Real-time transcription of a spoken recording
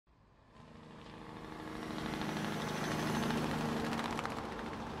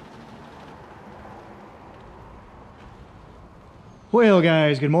Well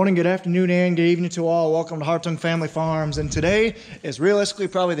guys, good morning, good afternoon, and good evening to all. Welcome to Hartung Family Farms. And today is realistically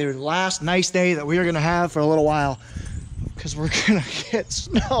probably the last nice day that we are gonna have for a little while, because we're gonna get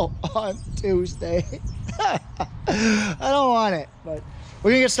snow on Tuesday. I don't want it, but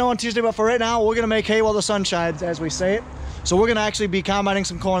we're gonna get snow on Tuesday. But for right now, we're gonna make hay while the sun shines, as we say it. So we're gonna actually be combining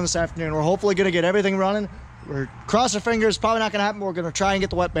some corn this afternoon. We're hopefully gonna get everything running. We're crossing our fingers, probably not gonna happen. We're gonna try and get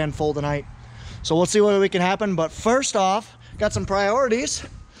the wet band full tonight. So we'll see what we can happen. But first off, got some priorities.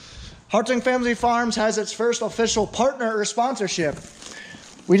 Hartung Family Farms has its first official partner or sponsorship.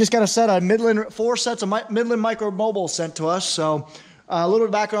 We just got a set of Midland, 4 sets of Midland Micro Mobile sent to us. So a little bit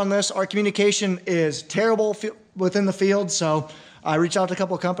of background on this. Our communication is terrible within the field. So I reached out to a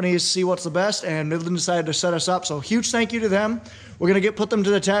couple of companies to see what's the best, and Midland decided to set us up. So huge thank you to them. We're gonna put them to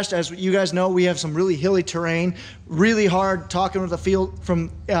the test. As you guys know, we have some really hilly terrain, really hard talking with the field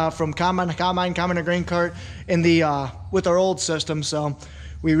from combine to combine to grain cart in the with our old system. So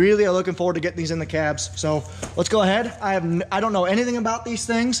we really are looking forward to getting these in the cabs. So let's go ahead. I don't know anything about these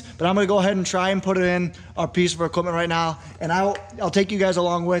things, but I'm gonna go ahead and try and put it in our piece of equipment right now, and I'll take you guys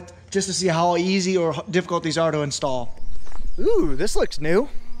along with just to see how easy or difficult these are to install. Ooh, this looks new.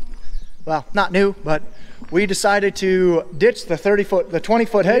 Well, not new, but we decided to ditch the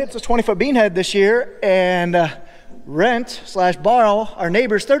 20-foot head. It's a 20-foot bean head this year, and rent/borrow our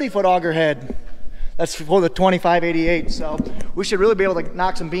neighbor's 30-foot auger head. That's for the 2588. So we should really be able to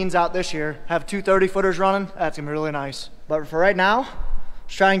knock some beans out this year. Have 2 30-footers running. That's gonna be really nice. But for right now,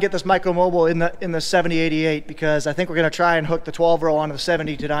 let's try and get this micro mobile in the 7088, because I think we're gonna try and hook the 12-row onto the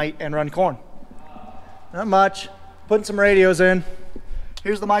 70 tonight and run corn. Not much. Putting some radios in.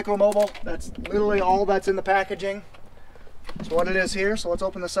 Here's the micro mobile. That's literally all that's in the packaging. That's what it is here. So let's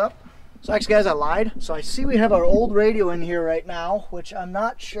open this up. So actually, guys, I lied. So I see we have our old radio in here right now, which I'm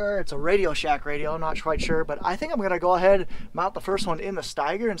not sure. It's a Radio Shack radio. I'm not quite sure, but I think I'm gonna go ahead, mount the first one in the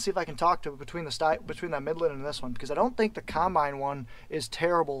Steiger, and see if I can talk to between that Midland and this one, because I don't think the combine one is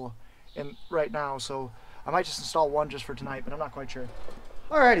terrible right now. So I might just install one just for tonight, but I'm not quite sure.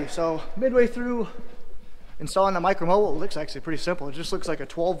 Alrighty, so midway through installing the micro mobile, it looks actually pretty simple. It just looks like a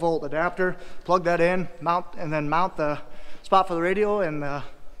 12-volt adapter. Plug that in, mount the spot for the radio and the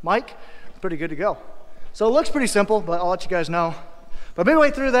mic. Pretty good to go. So it looks pretty simple, but I'll let you guys know. But midway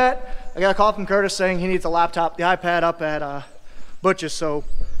through that, I got a call from Curtis saying he needs a laptop, the iPad up at Butch's, so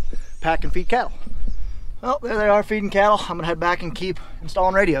Pat can feed cattle. Well, there they are feeding cattle. I'm gonna head back and keep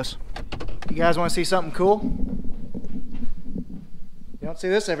installing radios. You guys wanna see something cool? You don't see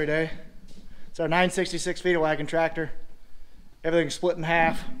this every day. It's our 966 feeder wagon tractor. Everything's split in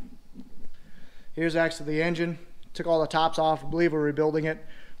half. Here's actually the engine. Took all the tops off. I believe we're rebuilding it.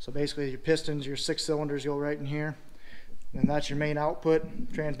 So basically your pistons, your 6 cylinders go right in here. And that's your main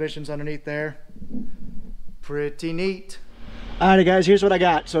output. Transmission's underneath there. Pretty neat. Alrighty guys, here's what I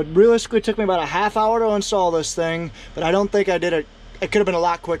got. So it realistically took me about a half hour to install this thing, but I don't think I did it. It could have been a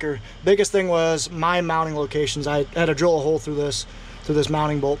lot quicker. Biggest thing was my mounting locations. I had to drill a hole through this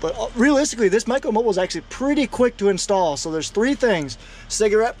mounting bolt. But realistically, this micro mobile is actually pretty quick to install. So there's 3 things: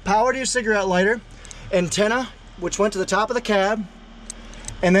 power to your cigarette lighter, antenna, which went to the top of the cab,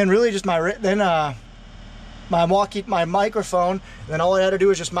 and then really just my microphone. And then all I had to do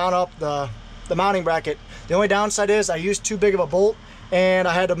was just mount up the mounting bracket. The only downside is I used too big of a bolt, and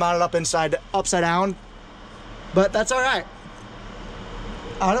I had to mount it up upside down. But that's all right.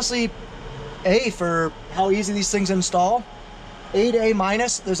 Honestly, A, for how easy these things install. A to A-.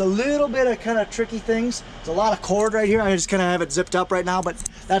 There's a little bit of kind of tricky things. There's a lot of cord right here. I just kind of have it zipped up right now, but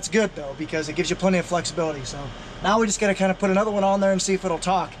that's good though, because it gives you plenty of flexibility. So now we just got to kind of put another one on there and see if it'll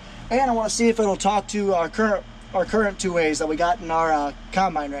talk. And I want to see if it'll talk to our current 2 ways that we got in our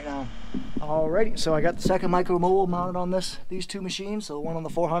combine right now. Alrighty, so I got the second micro mobile mounted on these 2 machines. So one on the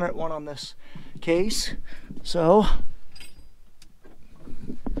 400, one on this case. So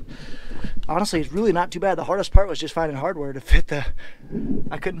honestly, it's really not too bad. The hardest part was just finding hardware to fit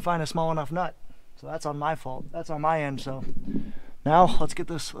I couldn't find a small enough nut. So that's on my fault. That's on my end. So now let's get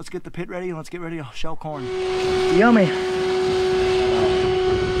the pit ready, and let's get ready to shell corn. Yummy.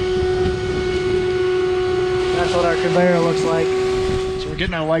 That's what our conveyor looks like. So we're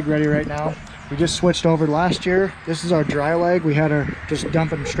getting our leg ready right now. We just switched over last year. This is our dry leg. We had her just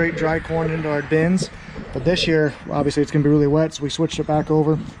dumping straight dry corn into our bins. But this year, obviously it's gonna be really wet, so we switched it back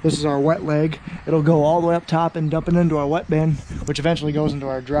over. This is our wet leg. It'll go all the way up top and dump it into our wet bin, which eventually goes into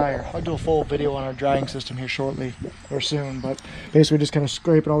our dryer. I'll do a full video on our drying system here shortly, or soon, but basically just kind of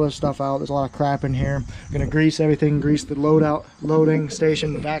scraping all this stuff out. There's a lot of crap in here. I'm gonna grease everything, grease the loading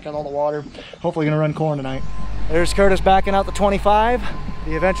station, back out all the water. Hopefully gonna run corn tonight. There's Curtis backing out the 25.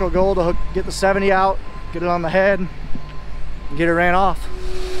 The eventual goal to get the 70 out, get it on the head. and get it ran off.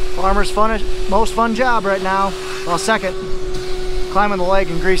 Farmer's most fun job right now. Well, second. Climbing the leg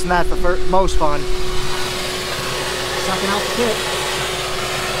and greasing that's the most fun. Sucking out the kit.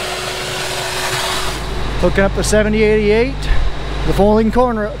 Hooking up the 7088, the folding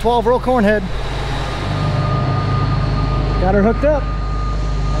 12-row Cornhead. Got her hooked up.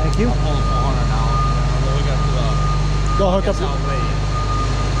 Thank you. I'll pull the 400 now. We got to go hook up.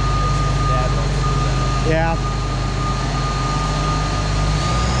 Yeah.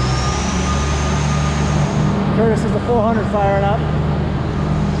 Curtis is the 400 firing up.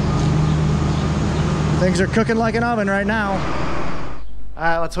 Things are cooking like an oven right now. All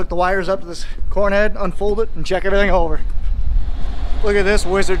right, let's hook the wires up to this Cornhead, unfold it, and check everything over. Look at this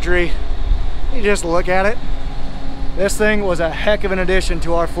wizardry. You just look at it. This thing was a heck of an addition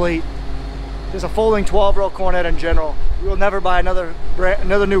to our fleet. Just a folding 12-row Cornhead in general. We will never buy another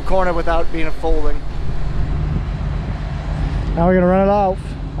new Cornhead without being a folding. Now we're gonna run it off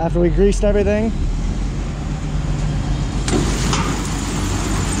after we greased everything.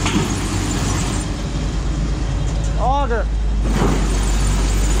 Auger.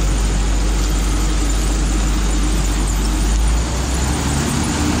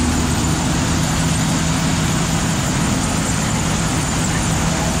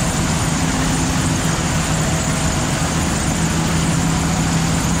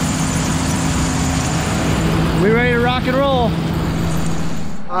 We ready to rock and roll.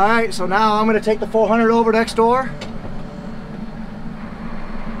 All right, so now I'm gonna take the 400 over next door.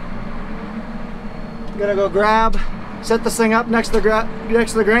 I'm gonna go set this thing up next to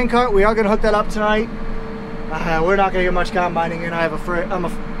the grain cart. We are gonna hook that up tonight. We're not gonna get much combining in. I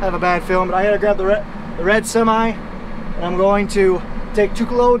have a bad feeling, but I gotta grab the red semi, and I'm going to take 2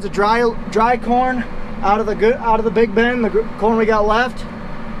 loads of dry corn out of the big bin, the corn we got left,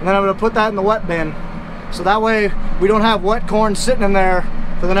 and then I'm gonna put that in the wet bin. So that way we don't have wet corn sitting in there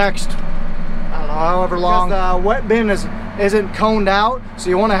for the next, I don't know, however long. Because the wet bin isn't coned out, so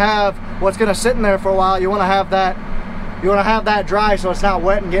you want to have what's going to sit in there for a while. You want to have that dry so it's not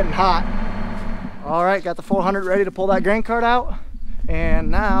wet and getting hot. All right, got the 400 ready to pull that grain cart out. And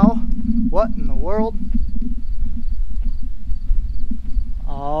now, what in the world?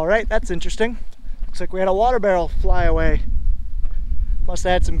 All right, that's interesting. Looks like we had a water barrel fly away. Must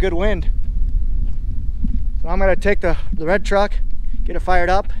have had some good wind. So I'm gonna take the red truck, get it fired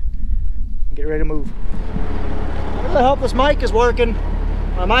up, and get ready to move. I really hope this mic is working.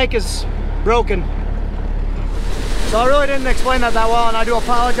 My mic is broken. So I really didn't explain that well, and I do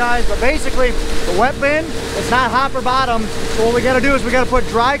apologize, but basically the wet bin, it's not hopper bottom. So what we gotta do is we gotta put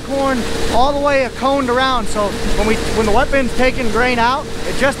dry corn all the way coned around. So when the wet bin's taking grain out,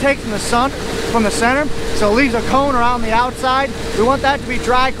 it just takes from the center, so it leaves a cone around the outside. We want that to be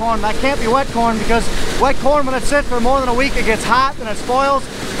dry corn. That can't be wet corn, because wet corn, when it sits for more than a week, it gets hot and it spoils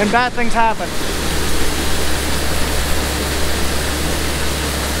and bad things happen.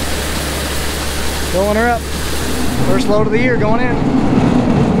 Filling her up. First load of the year going in.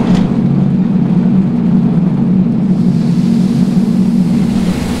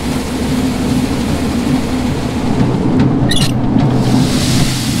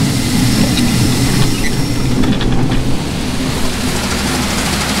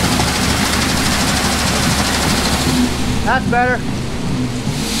 That's better.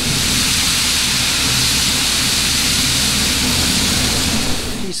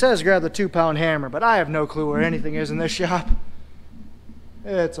 He says grab the 2-pound hammer, but I have no clue where anything is in this shop.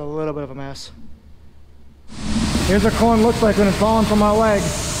 It's a little bit of a mess. Here's what corn looks like when it's falling from my leg.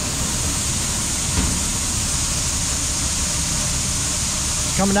 It's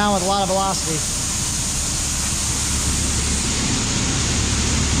coming down with a lot of velocity.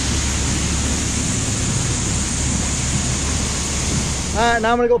 Alright,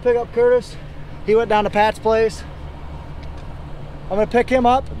 now I'm going to go pick up Curtis. He went down to Pat's place. I'm going to pick him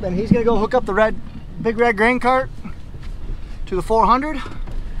up, then he's going to go hook up the big red grain cart to the 400.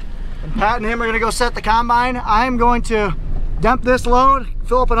 And Pat and him are going to go set the combine. I'm going to dump this load,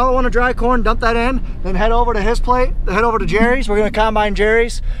 fill up another one of dry corn, dump that in, then head over to his plate, head over to Jerry's. We're going to combine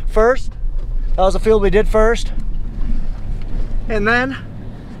Jerry's first. That was the field we did first. And then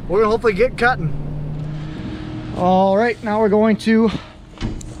we're going to hopefully get cutting. All right, now we're going to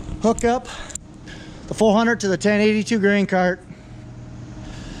hook up the 400 to the 1082 grain cart.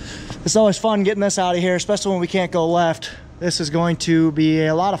 It's always fun getting this out of here, especially when we can't go left. This is going to be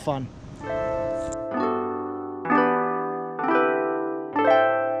a lot of fun.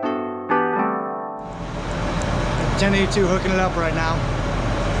 1082 hooking it up right now.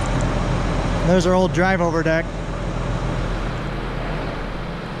 There's our old drive over deck.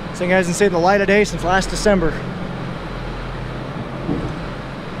 This thing hasn't seen the light of day since last December.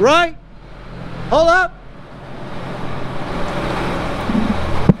 Right. Hold up.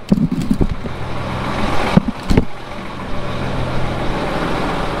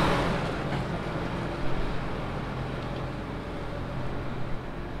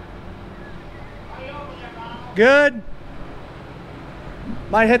 Good.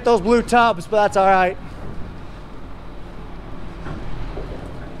 Might hit those blue tubs, but that's all right.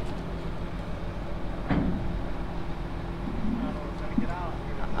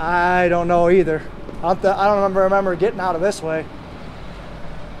 I don't know either. I don't remember getting out of this way.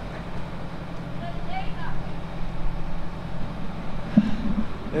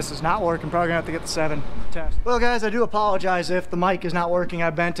 This is not working. Probably gonna have to get the 7 test. Well guys, I do apologize if the mic is not working.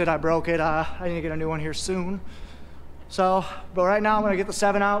 I bent it, I broke it. I need to get a new one here soon. So, but right now I'm gonna get the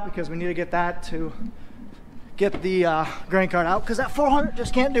 7 out because we need to get that to get the grain cart out, because that 400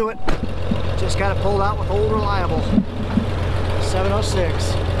 just can't do it. Just got it pulled out with old reliable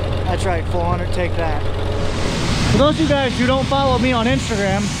 706. That's right, 400, take that. For those of you guys who don't follow me on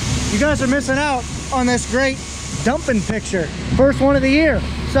Instagram, you guys are missing out on this great dumping picture. First one of the year.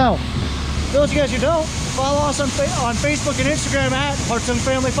 So, for those of you guys who don't, follow us on Facebook and Instagram at Hartung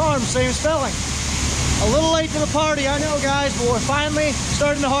Family Farms, same spelling. A little late to the party, I know guys, but we're finally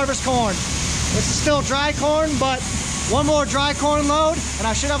starting to harvest corn. This is still dry corn, but one more dry corn load, and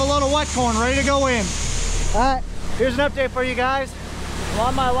I should have a load of wet corn ready to go in. All right, here's an update for you guys. I'm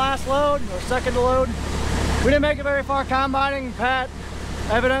on my last load, or second load. We didn't make it very far combining. Pat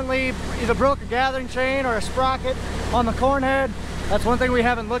evidently either broke a gathering chain or a sprocket on the Cornhead. That's one thing we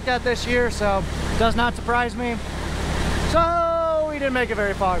haven't looked at this year, so it does not surprise me. So we didn't make it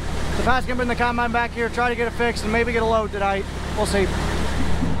very far. So Pat's gonna bring the combine back here, try to get it fixed, and maybe get a load tonight. We'll see.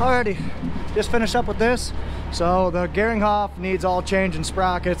 Alrighty, just finished up with this. So the Geringhoff needs all change in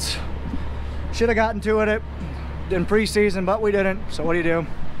sprockets. Should have gotten to it in pre-season, but we didn't. So what do you do?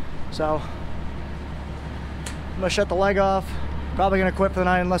 So I'm gonna shut the leg off. Probably gonna quit for the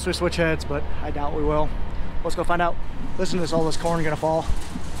night unless we switch heads, but I doubt we will. Let's go find out. Listen to this, all this corn gonna fall.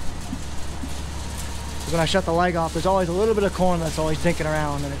 When I shut the leg off, there's always a little bit of corn that's always dinking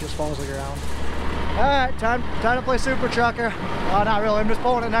around, and it just falls like around. All right, time to play super trucker. Oh, not really, I'm just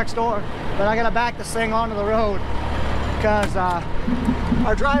pulling it next door. But I gotta back this thing onto the road because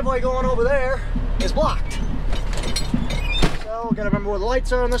our driveway going over there is blocked. So gotta remember where the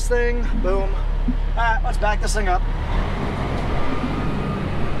lights are on this thing. Boom. All right, let's back this thing up.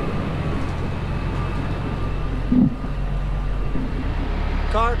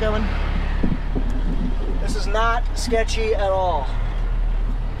 Car coming. This is not sketchy at all.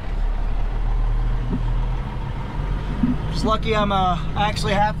 Just lucky I'm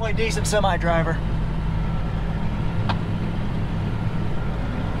actually halfway decent semi driver.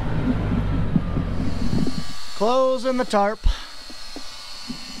 Closing the tarp.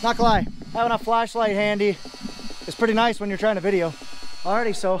 Not gonna lie, having a flashlight handy is pretty nice when you're trying to video.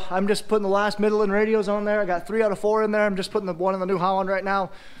 Alrighty, so I'm just putting the last Midland radios on there. I got 3 out of 4 in there. I'm just putting the one in the New Holland right now.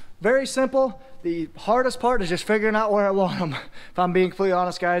 Very simple. The hardest part is just figuring out where I want them. If I'm being completely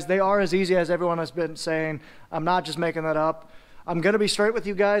honest, guys, they are as easy as everyone has been saying. I'm not just making that up. I'm gonna be straight with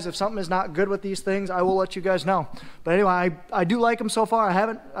you guys. If something is not good with these things, I will let you guys know. But anyway, I do like them so far.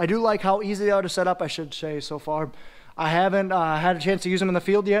 I do like how easy they are to set up, I should say, so far. I haven't had a chance to use them in the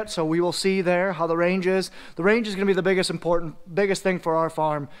field yet, so we will see there how the range is. The range is going to be the biggest thing for our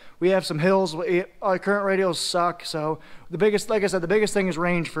farm. We have some hills. Our current radios suck, so like I said, the biggest thing is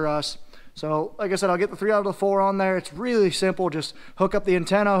range for us. So like I said, I'll get the 3 out of the 4 on there. It's really simple. Just hook up the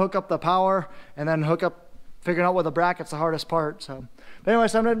antenna, hook up the power, and then figuring out where the bracket's the hardest part. So, but anyway,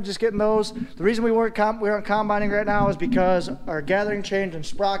 so I'm just getting those. The reason we aren't combining right now is because our gathering chains and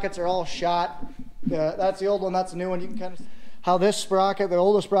sprockets are all shot. That's the old one, that's the new one. You can kind of how this sprocket, the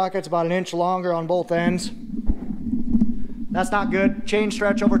oldest sprocket's about 1 inch longer on both ends. That's not good. Chain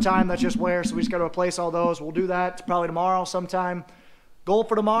stretch over time, that's just wear, so we just got to replace all those. We'll do that probably tomorrow sometime. Goal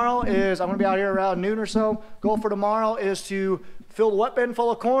for tomorrow is, I'm going to be out here around noon or so. Goal for tomorrow is to fill the wet bin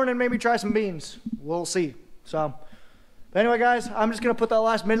full of corn and maybe try some beans. We'll see. So, but anyway guys, I'm just going to put that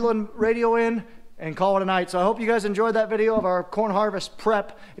last Midland radio in and call it a night. So I hope you guys enjoyed that video of our corn harvest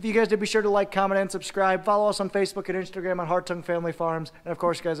prep. If you guys did, be sure to like, comment, and subscribe. Follow us on Facebook and Instagram on Hartung Family Farms. And of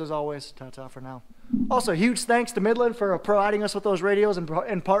course, guys, as always, ta-ta for now. Also, huge thanks to Midland for providing us with those radios and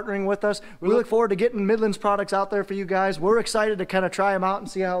partnering with us. We look forward to getting Midland's products out there for you guys. We're excited to kind of try them out and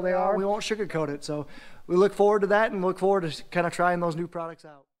see how they are. We won't sugarcoat it. So we look forward to that and look forward to kind of trying those new products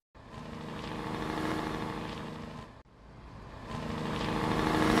out.